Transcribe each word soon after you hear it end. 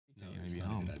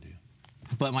not a good idea.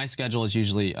 But my schedule is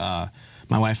usually, my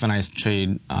wife and I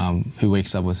trade who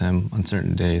wakes up with him on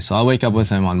certain days. So I'll wake up with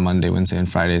him on Monday, Wednesday, and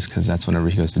Fridays because that's whenever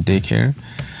he goes to daycare.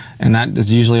 And that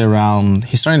is usually around,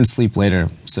 he's starting to sleep later,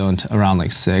 so around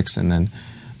like 6. And then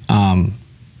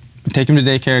take him to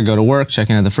daycare, go to work, check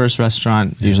in at the first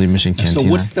restaurant, usually Mission Cantina. So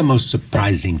what's the most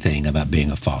surprising thing about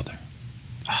being a father?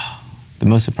 The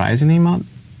most surprising thing about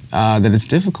that it's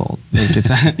difficult. Like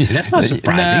that's not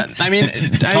surprising. I mean,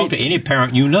 talk to any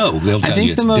parent you know; they'll tell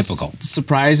you it's difficult. The most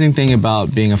surprising thing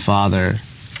about being a father,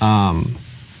 I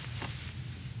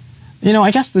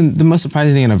guess the most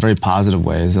surprising thing in a very positive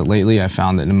way is that lately I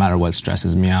found that no matter what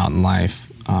stresses me out in life,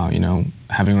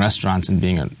 having restaurants and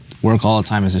being at work all the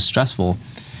time is just stressful.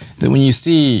 That when you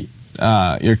see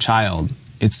your child,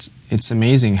 it's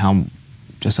amazing how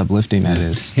just uplifting that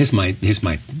is. Here's my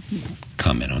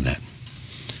comment on that.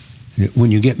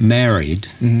 When you get married,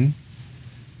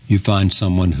 you find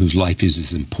someone whose life is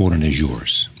as important as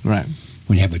yours. Right.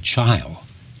 When you have a child,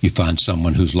 you find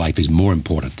someone whose life is more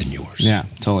important than yours. Yeah,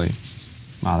 totally.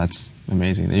 Wow, that's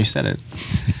amazing. You said it.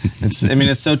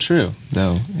 It's so true,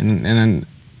 though. And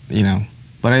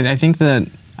but I think that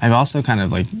I've also kind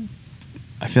of I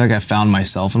feel like I found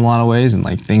myself in a lot of ways, and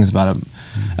things about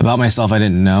myself I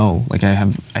didn't know. Like I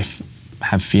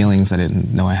have feelings I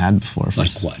didn't know I had before for a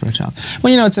child.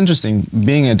 Well, it's interesting.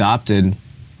 Being adopted,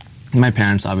 my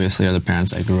parents obviously are the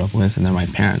parents I grew up with, and they're my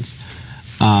parents.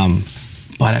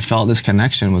 But I felt this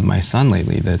connection with my son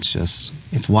lately that's just,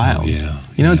 it's wild. Oh, yeah.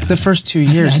 The first 2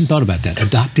 years. I hadn't thought about that.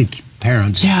 Adopted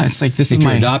parents. Yeah, it's like this if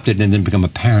you're adopted and then become a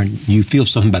parent, you feel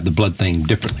something about the blood thing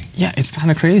differently. Yeah, it's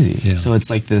kind of crazy. Yeah. So it's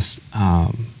like this,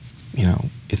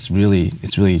 it's really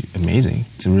amazing.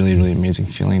 It's a really, really amazing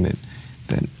feeling that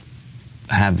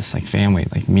I have this family,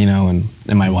 Mino and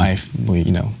my wife.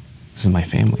 This is my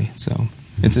family. So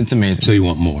it's amazing. So you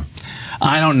want more?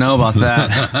 I don't know about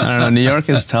that. I don't know. New York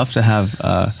is tough to have.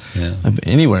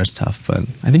 Anywhere is tough, but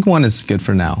I think one is good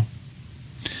for now.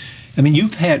 I mean,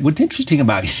 you've had. What's interesting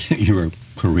about your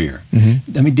career?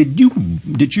 Mm-hmm. I mean, did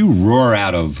you roar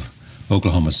out of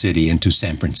Oklahoma City into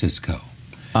San Francisco?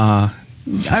 I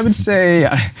would say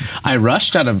I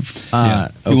rushed out of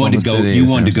Oklahoma City. You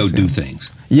wanted to go do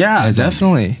things. Yeah,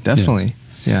 definitely.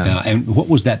 Yeah. And what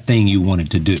was that thing you wanted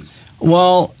to do?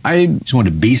 Well, I just wanted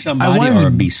to be somebody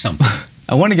or be something.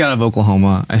 I wanted to get out of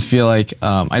Oklahoma. I feel like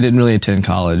I didn't really attend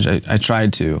college. I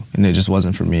tried to, and it just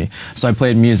wasn't for me. So I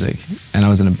played music, and I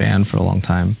was in a band for a long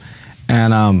time.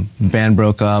 And the band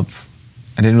broke up.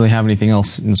 I didn't really have anything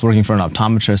else. I was working for an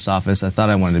optometrist's office. I thought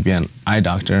I wanted to be an eye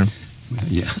doctor.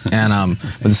 Yeah. And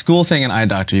with the school thing and eye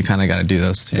doctor, you kind of got to do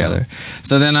those together. Yeah.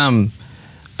 So then I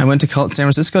went to San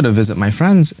Francisco to visit my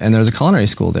friends, and there was a culinary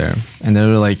school there. And they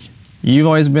were like, "You've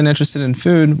always been interested in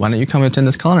food. Why don't you come attend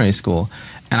this culinary school?"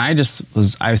 And I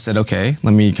said, okay,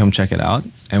 let me come check it out.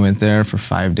 I went there for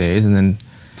 5 days and then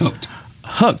hooked.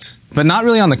 But not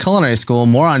really on the culinary school,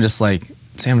 more on just San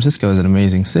Francisco is an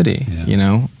amazing city,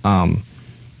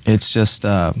 It's just,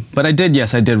 but I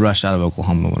did rush out of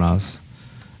Oklahoma when I was,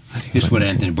 This is what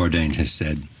Anthony Bourdain has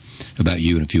said about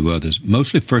you and a few others.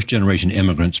 Mostly first-generation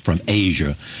immigrants from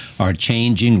Asia are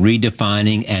changing,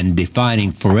 redefining, and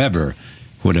defining forever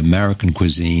what American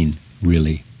cuisine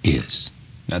really is.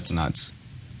 That's nuts.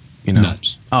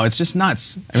 Nuts. Oh, it's just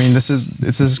nuts. I mean, this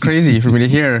is crazy for me to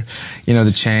hear,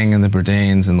 the Chang and the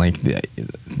Bourdains and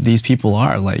these people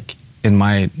are in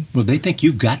my... Well, they think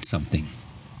you've got something.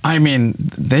 I mean,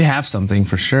 they have something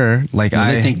for sure.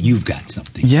 They think you've got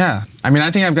something. Yeah. I mean,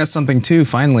 I think I've got something too,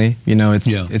 finally.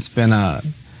 It's been a...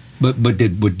 But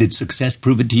did success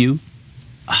prove it to you?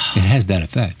 It has that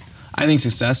effect. I think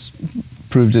success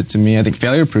proved it to me. I think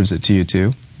failure proves it to you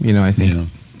too. I think... Yeah.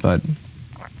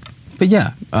 But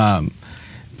yeah,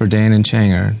 Bourdain and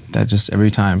Chang are that just every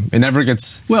time. It never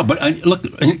gets... Well, but look,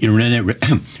 Renee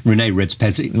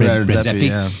Redzepi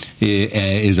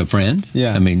is a friend.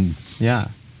 Yeah. I mean... Yeah,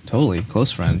 totally.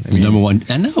 Close friend. The number one...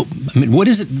 I know. I mean, what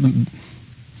is it...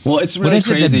 Well, it's really what is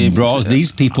crazy. It that draws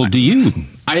these people to you?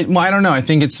 I don't know. I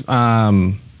think it's...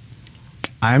 They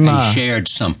shared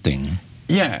something.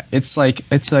 Yeah, it's like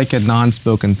a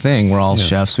non-spoken thing. We're all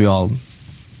chefs.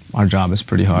 Our job is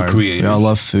pretty hard. We all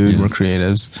love food. Yeah. We're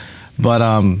creatives, but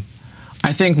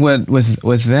I think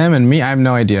with them and me, I have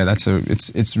no idea. It's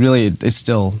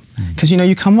still because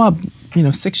you come up.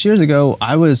 6 years ago,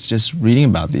 I was just reading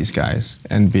about these guys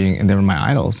and they were my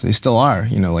idols. They still are.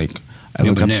 I look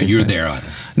up now to. You're their idol.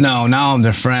 No, now I'm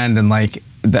their friend, and I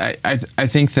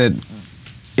think that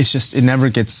it's just it never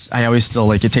gets. I always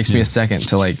still it takes me a second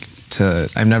to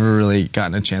I've never really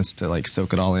gotten a chance to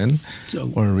soak it all in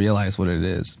or realize what it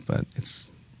is, but it's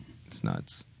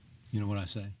nuts. You know what I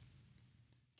say?